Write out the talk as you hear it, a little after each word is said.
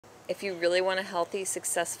if you really want a healthy,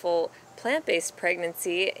 successful, plant-based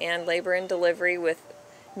pregnancy and labor and delivery with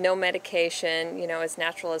no medication, you know, as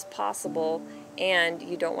natural as possible, and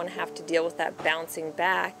you don't want to have to deal with that bouncing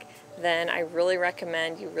back, then I really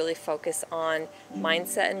recommend you really focus on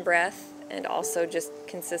mindset and breath, and also just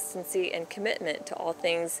consistency and commitment to all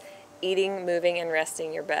things eating, moving, and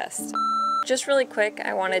resting your best. Just really quick,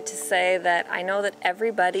 I wanted to say that I know that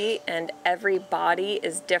everybody and every body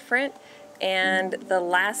is different, and the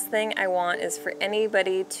last thing I want is for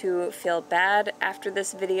anybody to feel bad after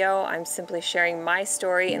this video. I'm simply sharing my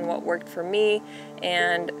story and what worked for me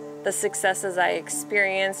and the successes I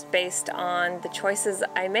experienced based on the choices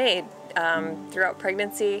I made throughout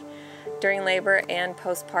pregnancy, during labor, and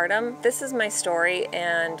postpartum. This is my story,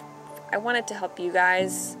 and I wanted to help you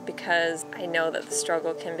guys because I know that the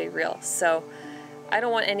struggle can be real. So I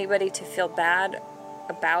don't want anybody to feel bad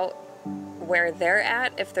about where they're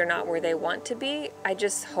at if they're not where they want to be. I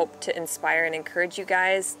just hope to inspire and encourage you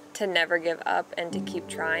guys to never give up and to keep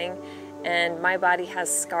trying. And my body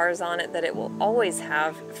has scars on it that it will always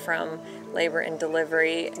have from labor and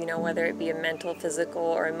delivery, you know, whether it be a mental, physical,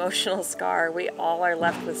 or emotional scar. We all are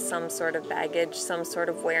left with some sort of baggage, some sort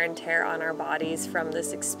of wear and tear on our bodies from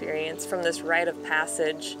this experience, from this rite of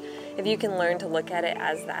passage. If you can learn to look at it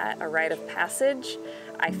as that, a rite of passage,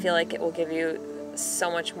 I feel like it will give you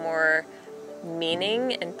so much more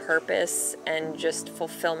meaning and purpose and just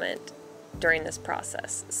fulfillment during this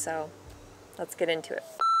process. So let's get into it.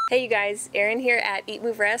 Hey you guys, Erin here at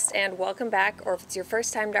EatMoveRest, and welcome back, or if it's your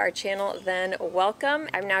first time to our channel, then welcome.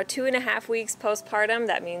 I'm now 2.5 weeks postpartum.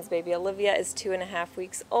 That means baby Olivia is 2.5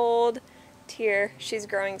 weeks old. Tear, she's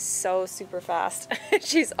growing so super fast.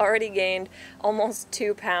 She's already gained almost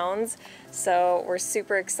 2 pounds, so we're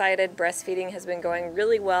super excited. Breastfeeding has been going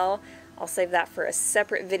really well. I'll save that for a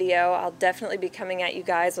separate video. I'll definitely be coming at you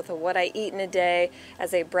guys with a what I eat in a day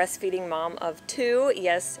as a breastfeeding mom of 2.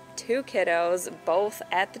 Yes, 2 kiddos, both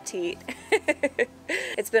at the teat.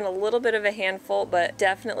 It's been a little bit of a handful, but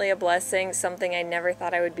definitely a blessing, something I never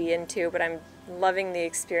thought I would be into, but I'm loving the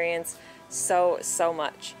experience so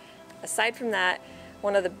much. Aside from that,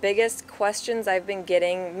 one of the biggest questions I've been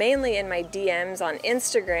getting, mainly in my DMs on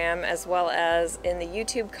Instagram as well as in the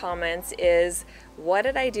YouTube comments, is what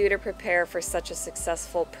did I do to prepare for such a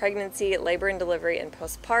successful pregnancy, labor and delivery, and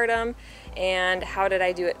postpartum? And how did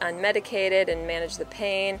I do it unmedicated and manage the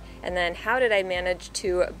pain? And then how did I manage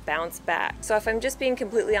to bounce back? So if I'm just being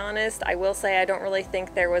completely honest, I will say I don't really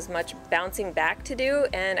think there was much bouncing back to do,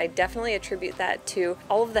 and I definitely attribute that to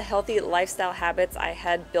all of the healthy lifestyle habits I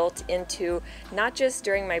had built into not just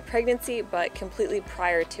during my pregnancy, but completely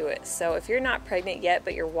prior to it. So if you're not pregnant yet,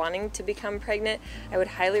 but you're wanting to become pregnant, I would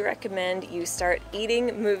highly recommend you start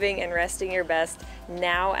eating, moving, and resting your best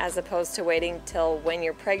now, as opposed to waiting till when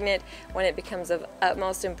you're pregnant, when it becomes of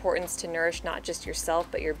utmost importance to nourish not just yourself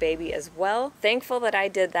but your baby as well. Thankful that I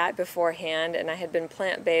did that beforehand, and I had been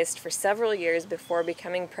plant-based for several years before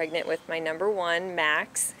becoming pregnant with my number 1,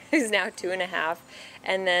 Max, who's now 2.5,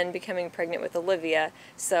 and then becoming pregnant with Olivia.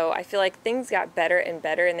 So I feel like things got better and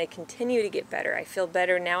better, and they continue to get better. I feel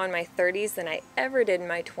better now in my 30s than I ever did in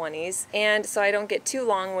my 20s. And so I don't get too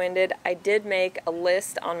long-winded, I did make a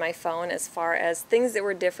list on my phone as far as things that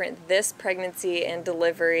were different this pregnancy and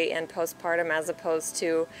delivery and postpartum as opposed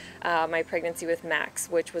to my pregnancy with Max,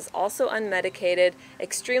 which was also unmedicated,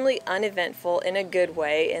 extremely uneventful in a good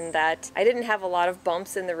way, in that I didn't have a lot of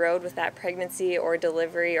bumps in the road with that pregnancy or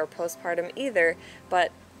delivery or postpartum either,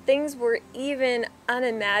 but things were even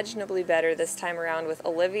unimaginably better this time around with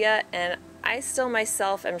Olivia, and I still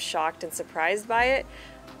myself am shocked and surprised by it.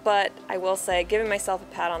 But I will say, giving myself a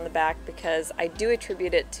pat on the back, because I do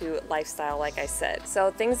attribute it to lifestyle, like I said. So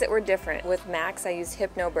things that were different. With Max, I used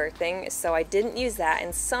hypnobirthing, so I didn't use that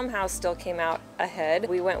and somehow still came out ahead.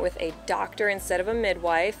 We went with a doctor instead of a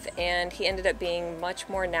midwife, and he ended up being much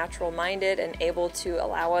more natural-minded and able to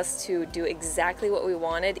allow us to do exactly what we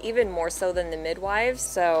wanted, even more so than the midwives.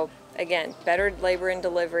 So again, better labor and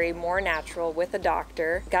delivery, more natural with a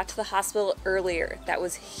doctor. Got to the hospital earlier. That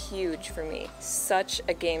was huge for me. Such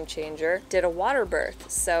a game changer. Did a water birth.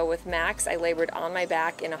 So with Max, I labored on my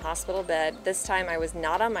back in a hospital bed. This time I was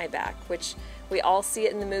not on my back, which we all see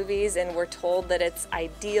it in the movies, and we're told that it's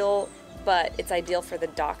ideal, but it's ideal for the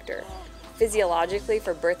doctor. Physiologically,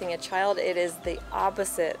 for birthing a child, it is the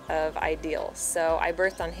opposite of ideal. So I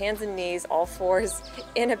birthed on hands and knees, all 4s,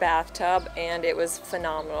 in a bathtub, and it was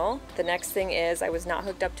phenomenal. The next thing is I was not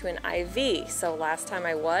hooked up to an IV. So last time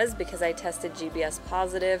I was, because I tested GBS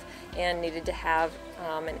positive and needed to have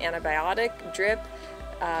an antibiotic drip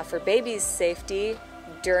for baby's safety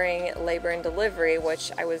during labor and delivery,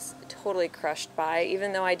 which I was totally crushed by.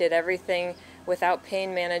 Even though I did everything without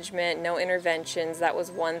pain management, no interventions. That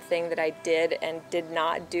was one thing that I did and did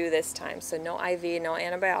not do this time. So no IV, no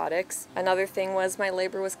antibiotics. Another thing was my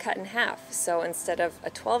labor was cut in half. So instead of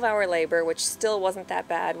a 12-hour labor, which still wasn't that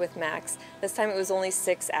bad with Max, this time it was only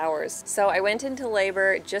 6 hours. So I went into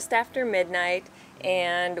labor just after midnight,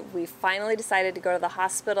 and we finally decided to go to the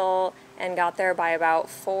hospital and got there by about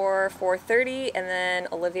 4:30, and then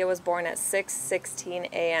Olivia was born at 6:16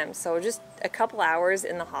 a.m. So just a couple hours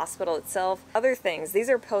in the hospital itself. Other things,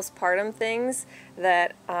 these are postpartum things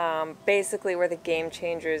that basically were the game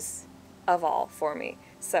changers of all for me.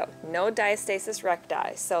 So no diastasis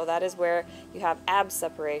recti, so that is where you have ab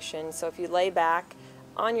separation. So if you lay back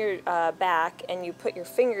on your back and you put your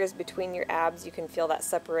fingers between your abs, you can feel that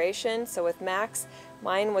separation. So with Max,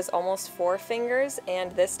 mine was almost 4 fingers,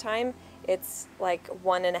 and this time it's like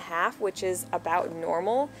 1.5, which is about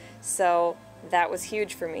normal. So that was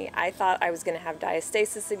huge for me. I thought I was going to have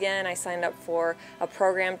diastasis again. I signed up for a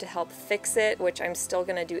program to help fix it, which I'm still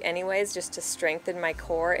going to do anyways, just to strengthen my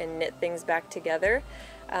core and knit things back together.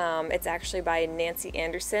 It's actually by Nancy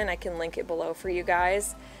Anderson. I can link it below for you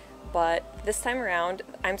guys. But this time around,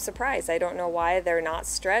 I'm surprised. I don't know why they're not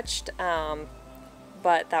stretched,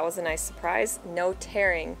 but that was a nice surprise. No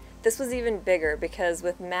tearing. This was even bigger because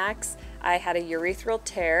with Max, I had a urethral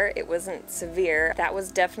tear. It wasn't severe. That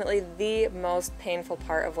was definitely the most painful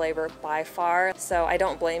part of labor by far. So I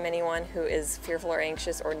don't blame anyone who is fearful or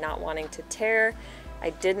anxious or not wanting to tear.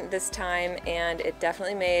 I didn't this time, and it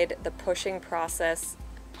definitely made the pushing process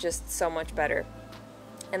just so much better.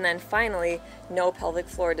 And then finally, no pelvic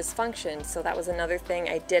floor dysfunction. So that was another thing.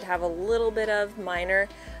 I did have a little bit of minor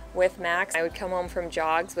with Max. I would come home from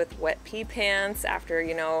jogs with wet pee pants after,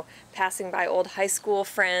 you know, passing by old high school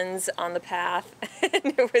friends on the path.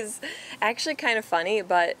 And it was actually kind of funny,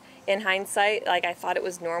 but in hindsight, like, I thought it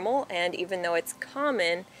was normal. And even though it's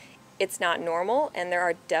common, it's not normal. And there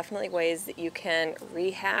are definitely ways that you can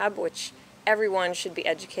rehab, which everyone should be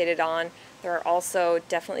educated on. There are also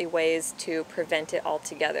definitely ways to prevent it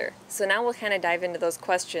altogether. So now we'll kind of dive into those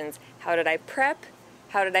questions. How did I prep?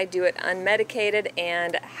 How did I do it unmedicated?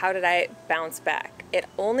 And how did I bounce back? It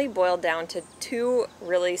only boiled down to 2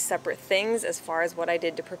 really separate things as far as what I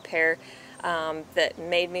did to prepare that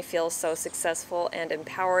made me feel so successful and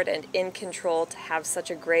empowered and in control to have such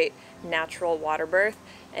a great natural water birth.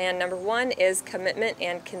 And number 1 is commitment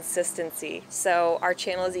and consistency. So our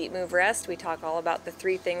channel is EatMoveRest. We talk all about the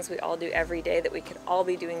 3 things we all do every day that we could all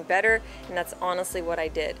be doing better, and that's honestly what I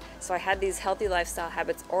did. So I had these healthy lifestyle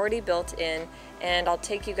habits already built in, and I'll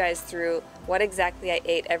take you guys through what exactly I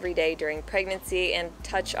ate every day during pregnancy and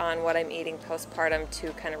touch on what I'm eating postpartum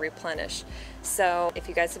to kind of replenish. So if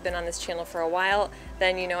you guys have been on this channel for a while,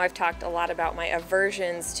 then you know I've talked a lot about my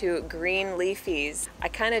aversions to green leafies. I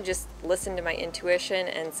kind of just listened to my intuition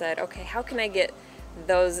and said, okay, how can I get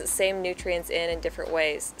those same nutrients in different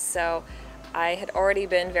ways? So I had already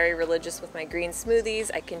been very religious with my green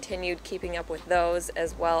smoothies. I continued keeping up with those,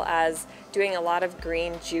 as well as doing a lot of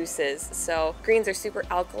green juices. So greens are super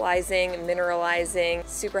alkalizing, mineralizing,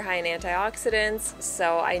 super high in antioxidants.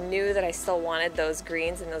 So I knew that I still wanted those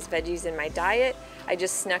greens and those veggies in my diet. I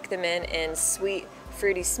just snuck them in sweet,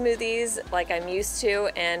 fruity smoothies like I'm used to,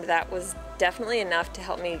 and that was definitely enough to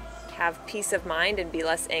help me have peace of mind and be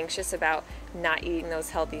less anxious about not eating those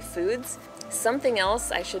healthy foods. Something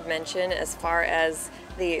else I should mention as far as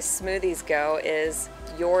the smoothies go is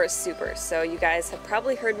Your Super. So you guys have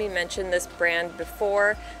probably heard me mention this brand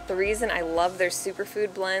before. The reason I love their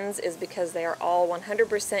superfood blends is because they are all 100%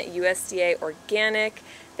 USDA organic.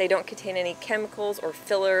 They don't contain any chemicals or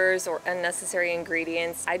fillers or unnecessary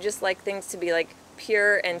ingredients. I just like things to be like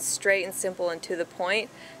pure and straight and simple and to the point.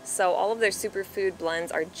 So all of their superfood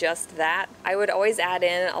blends are just that. I would always add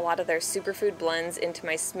in a lot of their superfood blends into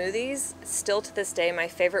my smoothies. Still to this day, my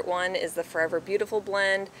favorite one is the Forever Beautiful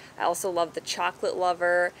blend. I also love the Chocolate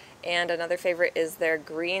Lover, and another favorite is their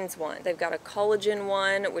greens one. They've got a collagen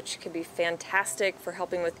one, which can be fantastic for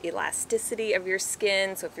helping with elasticity of your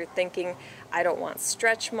skin. So if you're thinking, I don't want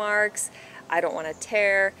stretch marks, I don't want to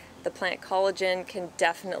tear, the plant collagen can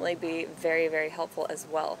definitely be very, very helpful as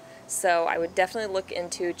well. So I would definitely look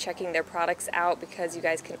into checking their products out, because you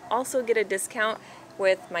guys can also get a discount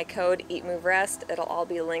with my code EatMoveRest. It'll all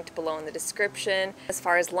be linked below in the description. As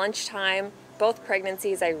far as lunchtime, both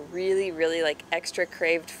pregnancies I really like extra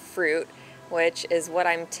craved fruit, which is what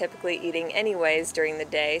I'm typically eating anyways during the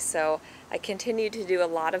day. So I continue to do a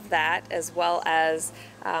lot of that, as well as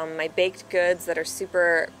my baked goods that are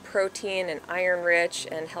super protein and iron rich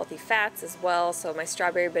and healthy fats as well. So my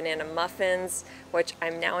strawberry banana muffins, which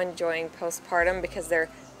I'm now enjoying postpartum because they're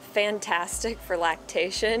fantastic for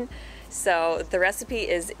lactation. So the recipe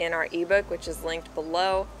is in our ebook, which is linked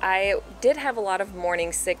below. I did have a lot of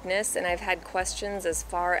morning sickness, and I've had questions as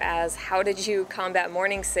far as how did you combat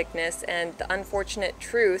morning sickness, and the unfortunate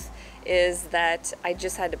truth is that I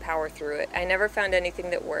just had to power through it. I never found anything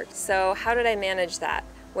that worked. So how did I manage that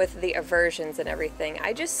with the aversions and everything?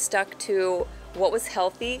 I just stuck to what was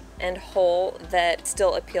healthy and whole that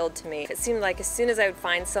still appealed to me. It seemed like as soon as I would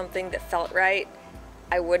find something that felt right,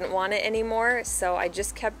 I wouldn't want it anymore, so I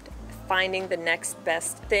just kept finding the next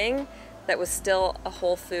best thing that was still a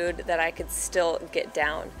whole food that I could still get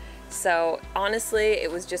down. So honestly,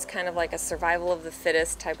 it was just kind of like a survival of the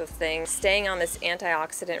fittest type of thing, staying on this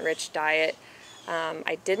antioxidant-rich diet.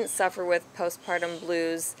 I didn't suffer with postpartum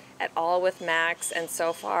blues at all with Max, and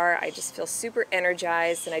so far I just feel super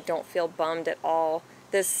energized and I don't feel bummed at all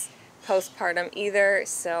this postpartum either.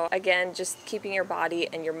 So again, just keeping your body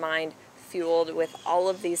and your mind fueled with all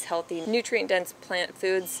of these healthy, nutrient-dense plant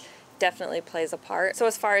foods definitely plays a part. So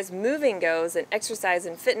as far as moving goes and exercise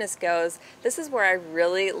and fitness goes, this is where I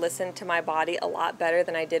really listened to my body a lot better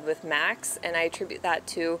than I did with Max, and I attribute that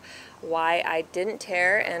to why I didn't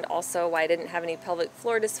tear, and also why I didn't have any pelvic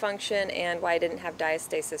floor dysfunction, and why I didn't have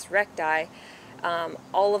diastasis recti,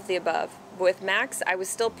 all of the above. With Max, I was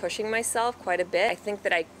still pushing myself quite a bit. I think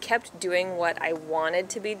that I kept doing what I wanted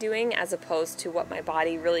to be doing as opposed to what my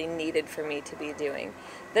body really needed for me to be doing.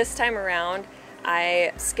 This time around,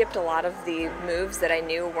 I skipped a lot of the moves that I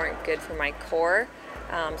knew weren't good for my core.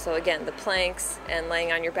 So again, the planks and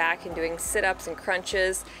laying on your back and doing sit-ups and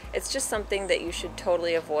crunches, it's just something that you should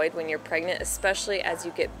totally avoid when you're pregnant, especially as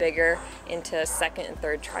you get bigger into second and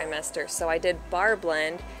third trimester. So I did Bar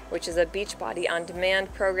Blend, which is a Beachbody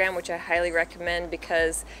on-demand program, which I highly recommend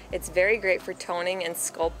because it's very great for toning and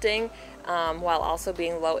sculpting, while also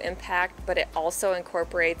being low impact, but it also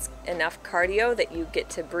incorporates enough cardio that you get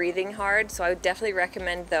to breathing hard. So I would definitely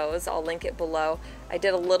recommend those. I'll link it below. I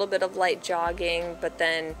did a little bit of light jogging, but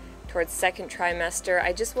then towards second trimester,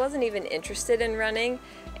 I just wasn't even interested in running,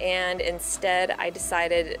 and instead I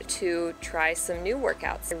decided to try some new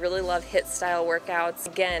workouts. I really love HIIT style workouts.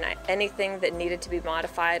 Again, anything that needed to be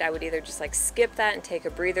modified, I would either just like skip that and take a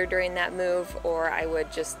breather during that move, or I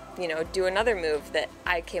would just, do another move that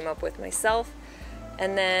I came up with myself.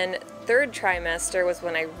 And then third trimester was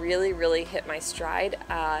when I really hit my stride.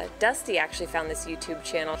 Dusty actually found this YouTube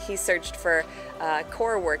channel. He searched for a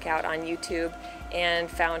core workout on YouTube and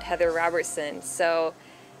found Heather Robertson. So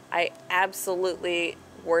I absolutely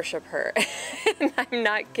worship her. And I'm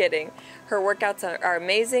not kidding. Her workouts are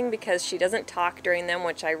amazing because she doesn't talk during them,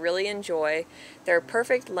 which I really enjoy. They're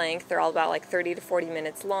perfect length. They're all about like 30 to 40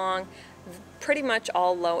 minutes long, pretty much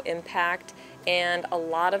all low impact, and a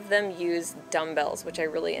lot of them use dumbbells, which I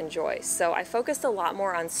really enjoy. So I focused a lot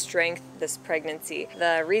more on strength this pregnancy.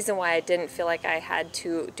 The reason why I didn't feel like I had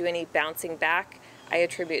to do any bouncing back, I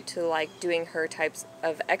attribute to like doing her types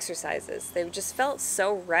of exercises. They just felt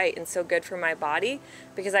so right and so good for my body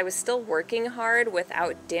because I was still working hard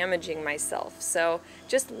without damaging myself. So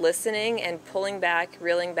just listening and pulling back,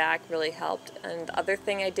 reeling back really helped. And the other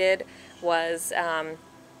thing I did was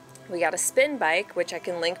we got a spin bike, which I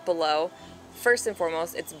can link below. First and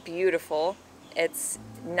foremost, it's beautiful. It's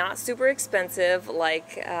not super expensive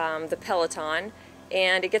like the Peloton,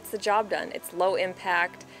 and it gets the job done. It's low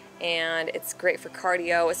impact, and it's great for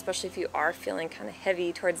cardio, especially if you are feeling kind of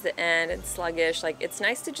heavy towards the end and sluggish. Like, it's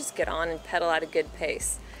nice to just get on and pedal at a good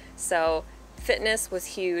pace. So fitness was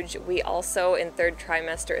huge. We also, in third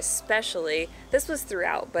trimester especially, this was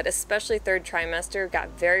throughout, but especially third trimester, got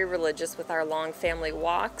very religious with our long family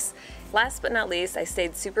walks. Last but not least, I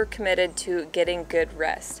stayed super committed to getting good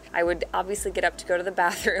rest. I would obviously get up to go to the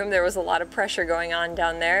bathroom. There was a lot of pressure going on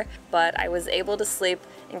down there, but I was able to sleep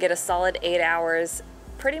and get a solid 8 hours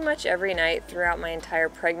pretty much every night throughout my entire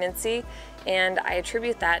pregnancy, and I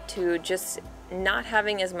attribute that to just not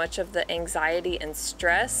having as much of the anxiety and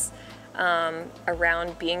stress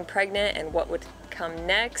around being pregnant and what would come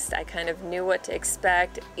next. I kind of knew what to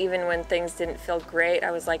expect. Even when things didn't feel great,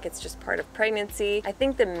 I was like, it's just part of pregnancy. I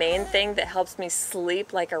think the main thing that helps me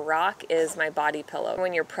sleep like a rock is my body pillow.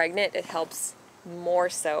 When you're pregnant, it helps more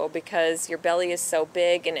so because your belly is so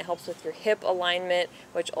big, and it helps with your hip alignment,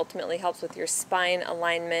 which ultimately helps with your spine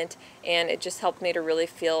alignment, and it just helped me to really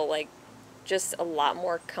feel like just a lot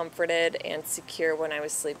more comforted and secure when I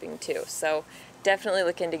was sleeping too. So definitely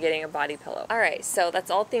look into getting a body pillow. Alright, so that's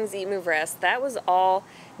all things Eat, Move, Rest. That was all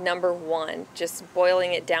number one, just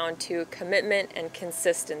boiling it down to commitment and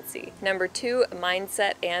consistency. Number two,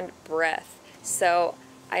 mindset and breath. So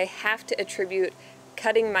I have to attribute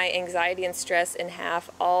cutting my anxiety and stress in half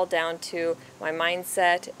all down to my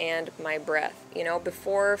mindset and my breath.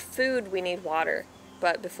 Before food, we need water.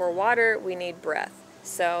 but before water, we need breath.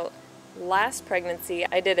 So last pregnancy,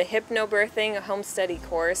 I did a hypnobirthing, a home study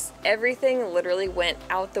course. Everything literally went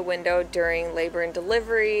out the window during labor and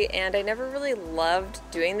delivery, and I never really loved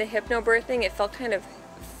doing the hypnobirthing. It felt kind of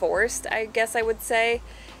forced, I guess I would say,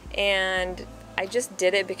 and I just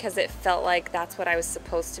did it because it felt like that's what I was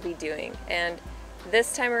supposed to be doing. And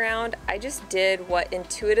this time around, I just did what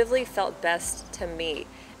intuitively felt best to me.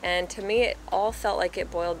 And to me, it all felt like it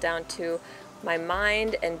boiled down to my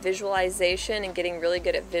mind and visualization and getting really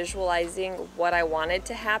good at visualizing what I wanted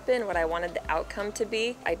to happen, what I wanted the outcome to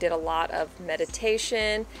be. I did a lot of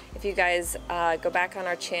meditation. If you guys go back on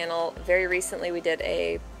our channel, very recently we did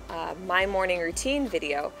a my morning routine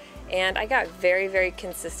video, and I got very, very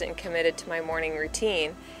consistent and committed to my morning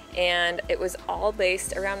routine. And it was all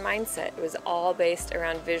based around mindset. It was all based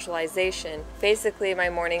around visualization. Basically, my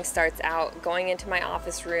morning starts out going into my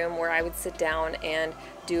office room where I would sit down and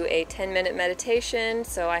do a 10-minute meditation.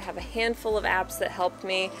 So I have a handful of apps that helped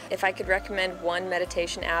me. If I could recommend one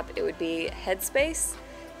meditation app, it would be Headspace.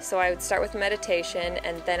 So I would start with meditation,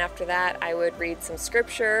 and then after that I would read some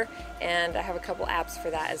scripture, and I have a couple apps for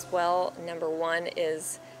that as well. Number one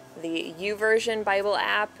is the YouVersion Bible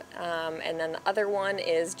app, and then the other one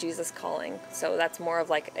is Jesus Calling. So that's more of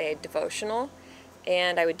like a devotional,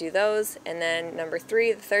 and I would do those. And then number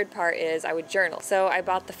three, the third part, is I would journal. So I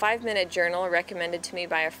bought the 5-minute journal recommended to me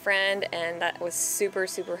by a friend, and that was super,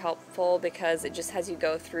 super helpful because it just has you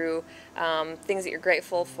go through things that you're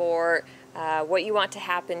grateful for, what you want to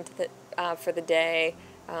happen to for the day.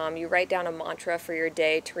 You write down a mantra for your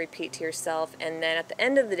day to repeat to yourself, and then at the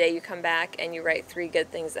end of the day you come back and you write 3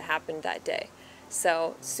 good things that happened that day.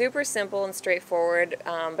 So super simple and straightforward,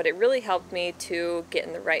 but it really helped me to get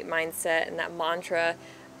in the right mindset, and that mantra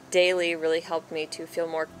daily really helped me to feel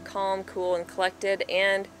more calm, cool, and collected,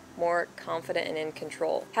 and more confident and in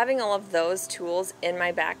control. Having all of those tools in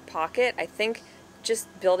my back pocket, I think just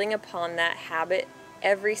building upon that habit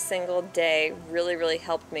every single day really, really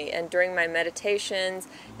helped me. And during my meditations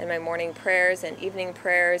and my morning prayers and evening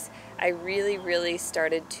prayers, I really, really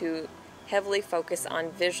started to heavily focus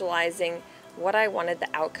on visualizing what I wanted the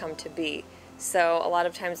outcome to be. So a lot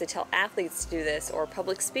of times I tell athletes to do this, or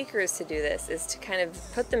public speakers to do this, is to kind of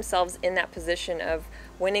put themselves in that position of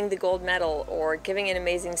winning the gold medal or giving an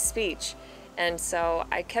amazing speech. And so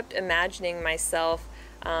I kept imagining myself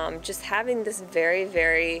just having this very,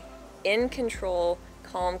 very in control,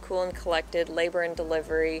 calm, cool, and collected labor and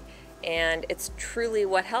delivery, and it's truly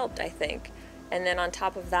what helped, I think. And then on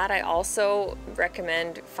top of that, I also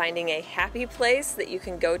recommend finding a happy place that you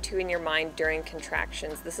can go to in your mind during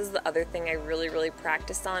contractions. This is the other thing I really, really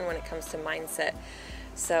practice on when it comes to mindset.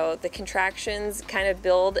 So the contractions kind of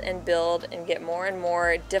build and get more and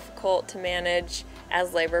more difficult to manage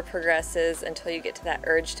as labor progresses until you get to that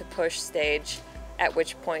urge to push stage, at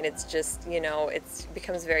which point it's just, you know, it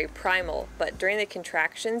becomes very primal. But during the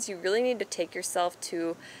contractions, you really need to take yourself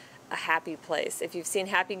to a happy place. If you've seen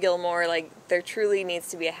Happy Gilmore, like, there truly needs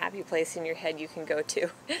to be a happy place in your head you can go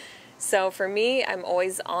to. So for me, I'm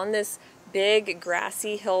always on this big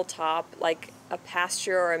grassy hilltop, like a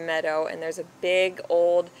pasture or a meadow, and there's a big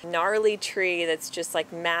old gnarly tree that's just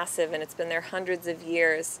like massive, and it's been there hundreds of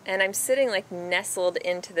years, and I'm sitting like nestled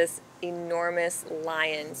into this enormous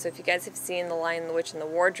lion. So if you guys have seen The Lion, the Witch, and the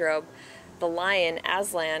Wardrobe, the lion,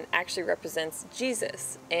 Aslan, actually represents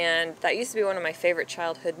Jesus, and that used to be one of my favorite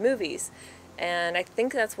childhood movies, and I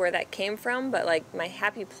think that's where that came from. But like, my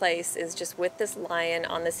happy place is just with this lion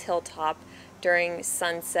on this hilltop during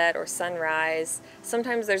sunset or sunrise.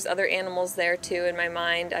 Sometimes there's other animals there too in my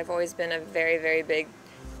mind. I've always been a very, very big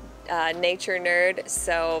nature nerd,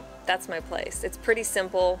 so that's my place. It's pretty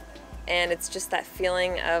simple, and it's just that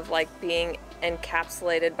feeling of like being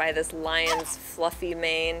encapsulated by this lion's fluffy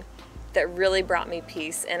mane that really brought me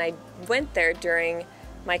peace. And I went there during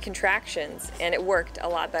my contractions, and it worked a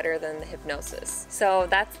lot better than the hypnosis. So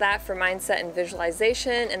that's that for mindset and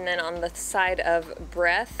visualization. And then on the side of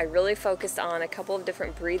breath, I really focused on a couple of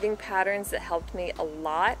different breathing patterns that helped me a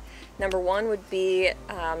lot. Number one would be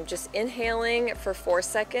just inhaling for 4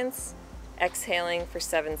 seconds, exhaling for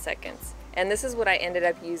 7 seconds. And this is what I ended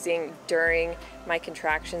up using during my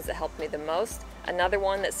contractions that helped me the most. Another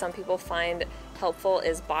one that some people find helpful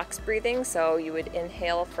is box breathing. So you would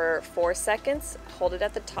inhale for 4 seconds, hold it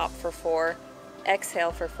at the top for 4,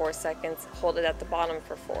 exhale for 4 seconds, hold it at the bottom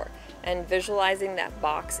for 4, and visualizing that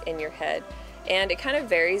box in your head. And it kind of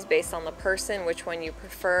varies based on the person, which one you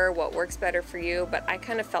prefer, what works better for you, but I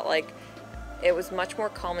kind of felt like it was much more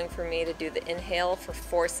calming for me to do the inhale for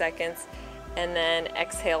 4 seconds and then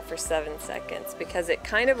exhale for 7 seconds, because it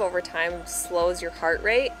kind of over time slows your heart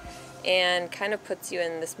rate, and kind of puts you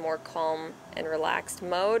in this more calm and relaxed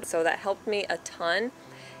mode. So that helped me a ton.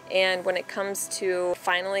 And when it comes to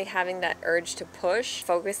finally having that urge to push,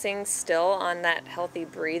 focusing still on that healthy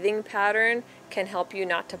breathing pattern can help you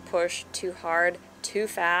not to push too hard, too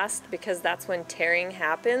fast, because that's when tearing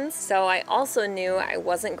happens. So I also knew I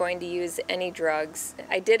wasn't going to use any drugs.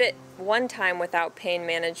 I did it one time without pain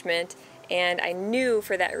management, and I knew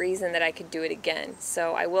for that reason that I could do it again.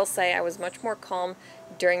 So I will say I was much more calm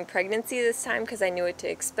during pregnancy this time because I knew what to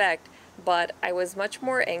expect, but I was much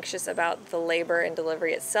more anxious about the labor and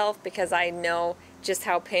delivery itself because I know just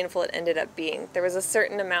how painful it ended up being. There was a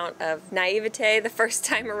certain amount of naivete the first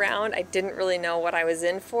time around. I didn't really know what I was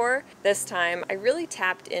in for. This time, I really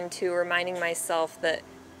tapped into reminding myself that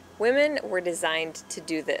women were designed to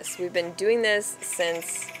do this. We've been doing this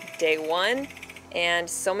since day one, and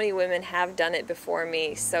so many women have done it before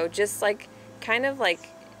me. So just like kind of like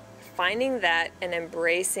finding that and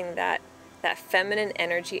embracing that feminine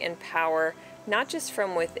energy and power, not just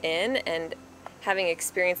from within and having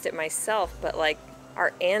experienced it myself, but like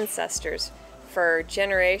our ancestors for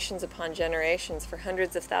generations upon generations, for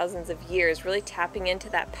hundreds of thousands of years, really tapping into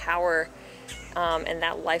that power and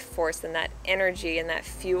that life force and that energy and that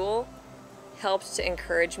fuel helped to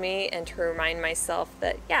encourage me and to remind myself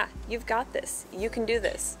that, yeah, you've got this, you can do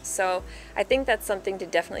this. So I think that's something to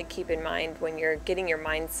definitely keep in mind when you're getting your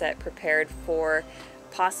mindset prepared for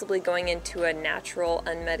possibly going into a natural,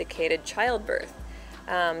 unmedicated childbirth.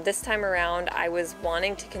 This time around, I was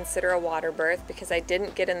wanting to consider a water birth because I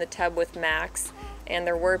didn't get in the tub with Max, and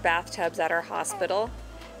there were bathtubs at our hospital.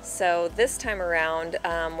 So this time around,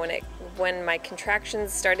 when my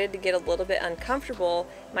contractions started to get a little bit uncomfortable,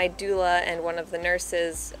 my doula and one of the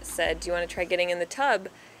nurses said, "Do you want to try getting in the tub?"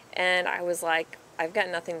 And I was like, I've got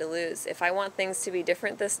nothing to lose. If I want things to be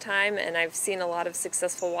different this time, and I've seen a lot of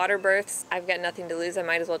successful water births, I've got nothing to lose. I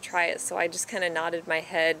might as well try it. So I just kind of nodded my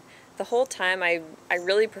head. The whole time I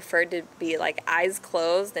really preferred to be like eyes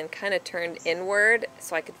closed and kind of turned inward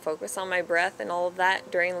so I could focus on my breath and all of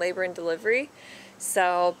that during labor and delivery.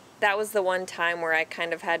 So that was the one time where I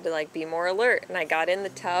kind of had to like be more alert, and I got in the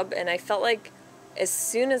tub, and I felt like as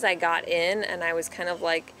soon as I got in and I was kind of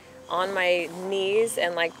like on my knees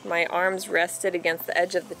and like my arms rested against the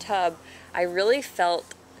edge of the tub, I really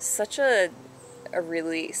felt such a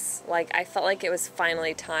release. Like I felt like it was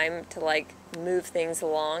finally time to like move things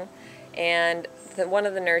along. And one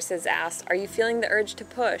of the nurses asked, "Are you feeling the urge to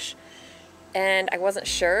push?" And I wasn't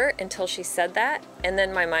sure until she said that, and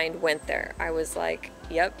then my mind went there. I was like,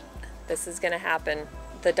 yep, this is gonna happen.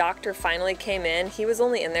 The doctor finally came in. He was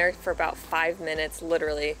only in there for about 5 minutes,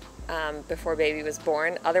 literally, before baby was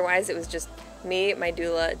born. Otherwise, it was just me, my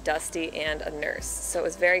doula, Dusty, and a nurse. So it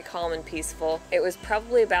was very calm and peaceful. It was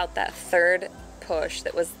probably about that third push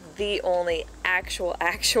that was the only actual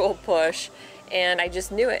push, and I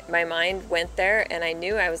just knew it. My mind went there, and I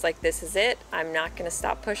knew, I was like, this is it. I'm not gonna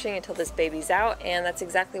stop pushing until this baby's out, and that's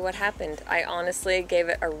exactly what happened. I honestly gave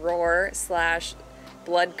it a roar /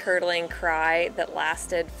 blood-curdling cry that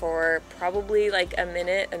lasted for probably like a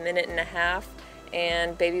minute and a half,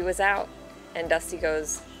 and baby was out. And Dusty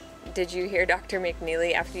goes, "Did you hear Dr.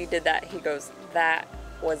 McNeely after you did that?" He goes, "That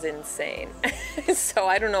was insane." So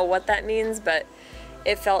I don't know what that means, but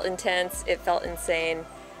it felt intense, it felt insane.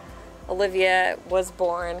 Olivia was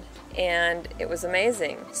born, and it was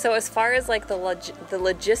amazing. So as far as like the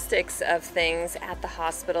logistics of things at the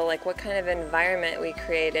hospital, like what kind of environment we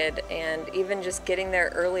created, and even just getting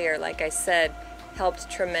there earlier, like I said,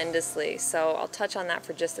 helped tremendously. So I'll touch on that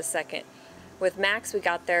for just a second. With Max, we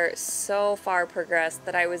got there so far progressed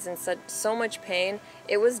that I was in so much pain.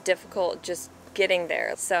 It was difficult just getting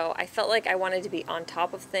there. So I felt like I wanted to be on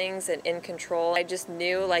top of things and in control. I just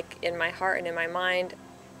knew, like in my heart and in my mind,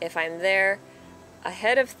 if I'm there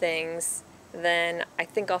ahead of things, then I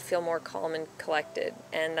think I'll feel more calm and collected.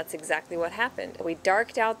 And that's exactly what happened. We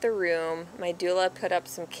darked out the room. My doula put up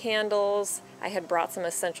some candles. I had brought some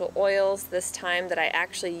essential oils this time that I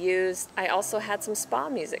actually used. I also had some spa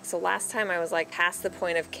music. So last time I was like past the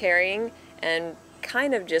point of carrying and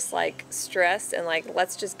kind of just like stressed and like,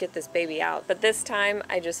 let's just get this baby out. But this time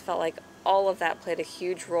I just felt like all of that played a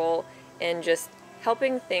huge role in just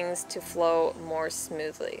helping things to flow more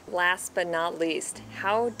smoothly. Last but not least,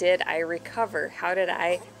 how did I recover? How did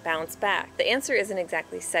I bounce back? The answer isn't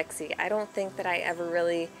exactly sexy. I don't think that I ever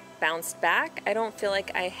really bounced back. I don't feel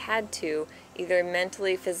like I had to, either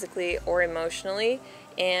mentally, physically, or emotionally.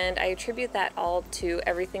 And I attribute that all to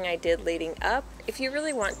everything I did leading up. If you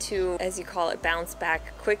really want to, as you call it, bounce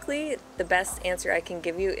back quickly, the best answer I can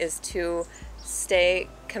give you is to stay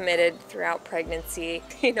committed throughout pregnancy.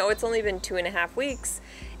 You know, it's only been 2.5 weeks,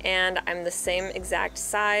 and I'm the same exact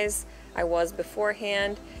size. I was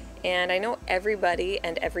beforehand. And I know everybody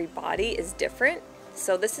and every body is different,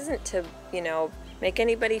 so this isn't to, make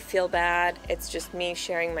anybody feel bad. It's just me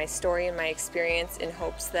sharing my story and my experience in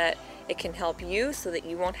hopes that it can help you so that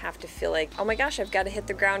you won't have to feel like, oh my gosh, I've got to hit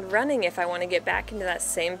the ground running if I want to get back into that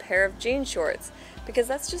same pair of jean shorts, because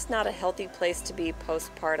that's just not a healthy place to be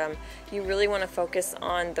postpartum. You really want to focus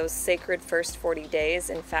on those sacred first 40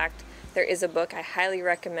 days. In fact, there is a book I highly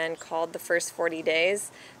recommend called The First 40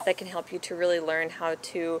 Days that can help you to really learn how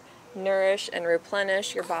to nourish and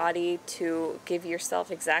replenish your body to give yourself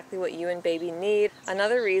exactly what you and baby need.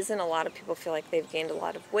 Another reason a lot of people feel like they've gained a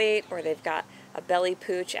lot of weight or they've got a belly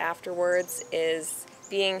pooch afterwards is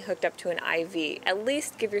being hooked up to an IV. At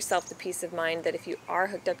least give yourself the peace of mind that if you are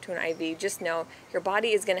hooked up to an IV, just know your body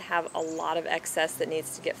is going to have a lot of excess that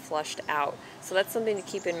needs to get flushed out. So that's something to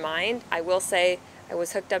keep in mind. I will say I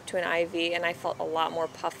was hooked up to an IV and I felt a lot more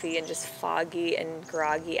puffy and just foggy and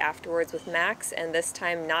groggy afterwards with Max, and this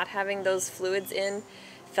time not having those fluids in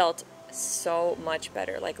felt so much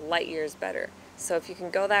better, like light years better. So if you can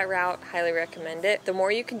go that route, highly recommend it. The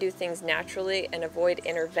more you can do things naturally and avoid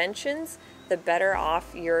interventions, the better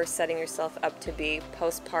off you're setting yourself up to be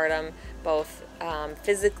postpartum, both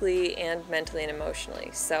physically and mentally and emotionally.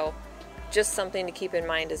 So just something to keep in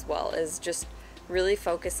mind as well is just really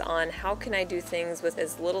focus on how can I do things with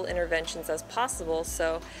as little interventions as possible,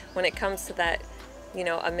 so when it comes to that,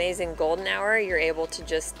 amazing golden hour, you're able to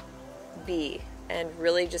just be and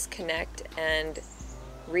really just connect and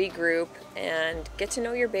regroup and get to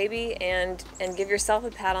know your baby and give yourself a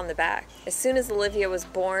pat on the back. As soon as Olivia was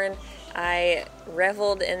born, I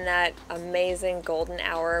reveled in that amazing golden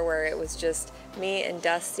hour where it was just me and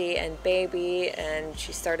Dusty and baby, and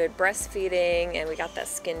she started breastfeeding and we got that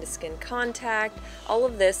skin-to-skin contact. All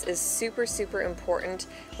of this is super, super important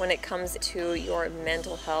when it comes to your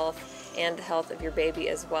mental health and the health of your baby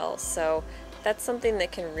as well. So that's something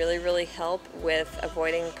that can really, really help with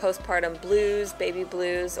avoiding postpartum blues, baby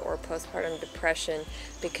blues, or postpartum depression,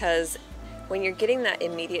 because when you're getting that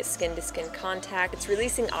immediate skin-to-skin contact, it's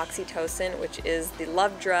releasing oxytocin, which is the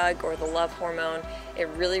love drug or the love hormone. It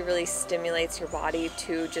really, really stimulates your body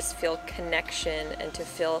to just feel connection and to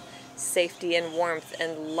feel safety and warmth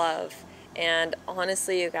and love. And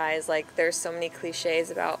honestly, you guys, like, there's so many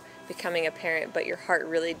cliches about becoming a parent, but your heart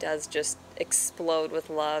really does just explode with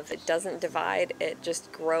love. It doesn't divide, it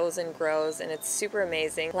just grows and grows, and it's super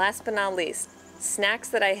amazing. Last but not least, snacks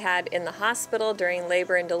that I had in the hospital during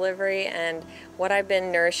labor and delivery and what I've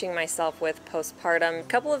been nourishing myself with postpartum. A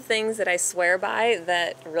couple of things that I swear by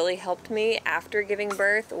that really helped me after giving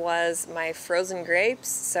birth was my frozen grapes.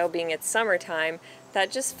 So being it's summertime, that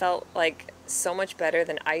just felt like so much better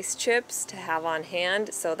than ice chips to have on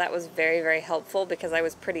hand. So that was very, very helpful because I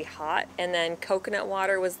was pretty hot. And then coconut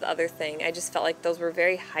water was the other thing. I just felt like those were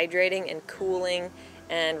very hydrating and cooling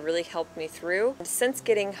and really helped me through. Since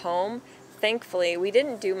getting home, thankfully, we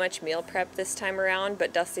didn't do much meal prep this time around,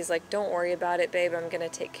 but Dusty's like, don't worry about it, babe, I'm gonna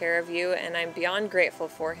take care of you, and I'm beyond grateful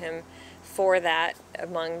for him for that,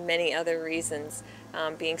 among many other reasons,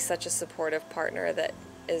 being such a supportive partner that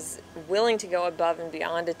is willing to go above and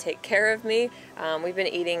beyond to take care of me. We've been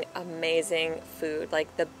eating amazing food,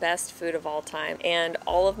 like the best food of all time, and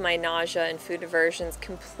all of my nausea and food aversions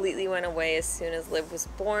completely went away as soon as Liv was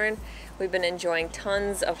born. We've been enjoying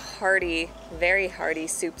tons of hearty, very hearty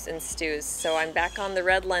soups and stews, so I'm back on the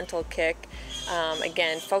red lentil kick.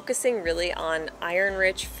 Again, focusing really on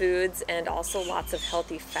iron-rich foods and also lots of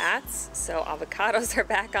healthy fats, so avocados are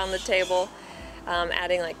back on the table.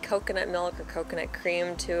 Adding like coconut milk or coconut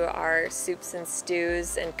cream to our soups and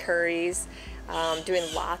stews and curries, doing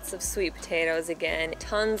lots of sweet potatoes again,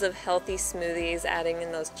 tons of healthy smoothies, adding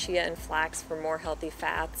in those chia and flax for more healthy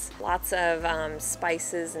fats, lots of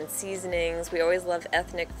spices and seasonings. We always love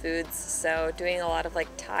ethnic foods, so doing a lot of like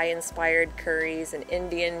Thai inspired curries and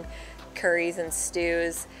Indian curries and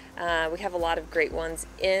stews. We have a lot of great ones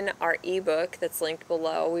in our ebook that's linked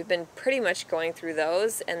below. We've been pretty much going through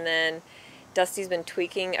those, and then Dusty's been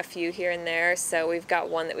tweaking a few here and there, so we've got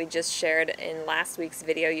one that we just shared in last week's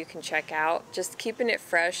video you can check out. Just keeping it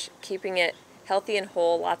fresh, keeping it healthy and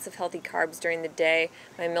whole, lots of healthy carbs during the day.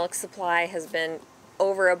 My milk supply has been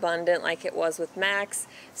overabundant like it was with Max,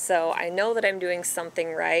 so I know that I'm doing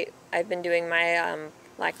something right. I've been doing my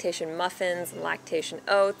lactation muffins and lactation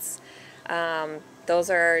oats.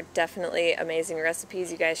 Those are definitely amazing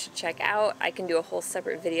recipes you guys should check out. I can do a whole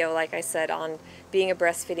separate video, like I said, on being a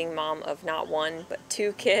breastfeeding mom of not one, but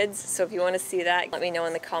 2 kids. So if you want to see that, let me know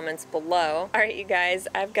in the comments below. Alright, you guys,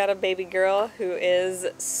 I've got a baby girl who is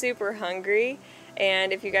super hungry.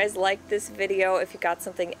 And if you guys liked this video, if you got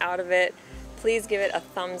something out of it, please give it a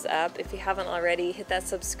thumbs up. If you haven't already, hit that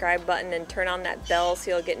subscribe button and turn on that bell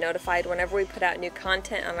so you'll get notified whenever we put out new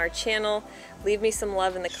content on our channel. Leave me some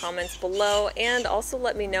love in the comments below, and also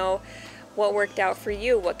let me know what worked out for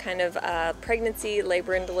you, what kind of pregnancy,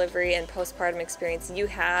 labor and delivery, and postpartum experience you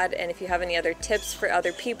had, and if you have any other tips for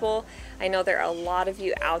other people. I know there are a lot of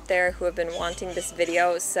you out there who have been wanting this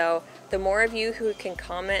video, so the more of you who can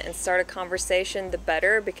comment and start a conversation, the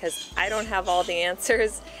better, because I don't have all the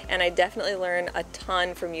answers, and I definitely learn a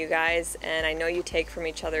ton from you guys, and I know you take from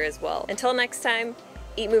each other as well. Until next time,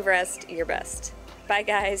 eat, move, rest, your best. Bye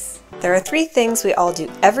guys. There are 3 things we all do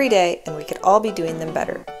every day, and we could all be doing them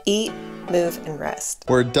better. Eat, move, and rest.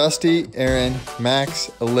 We're Dusty, Aaron, Max,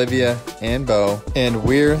 Olivia, and Bo, and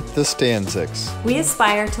we're the Stanzics. We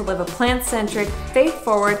aspire to live a plant-centric,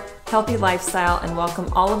 faith-forward, healthy lifestyle and welcome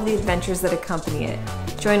all of the adventures that accompany it.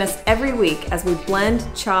 Join us every week as we blend,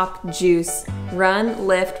 chop, juice, run,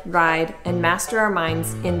 lift, ride, and master our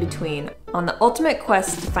minds in between on the ultimate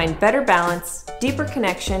quest to find better balance, deeper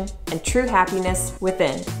connection, and true happiness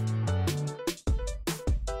within.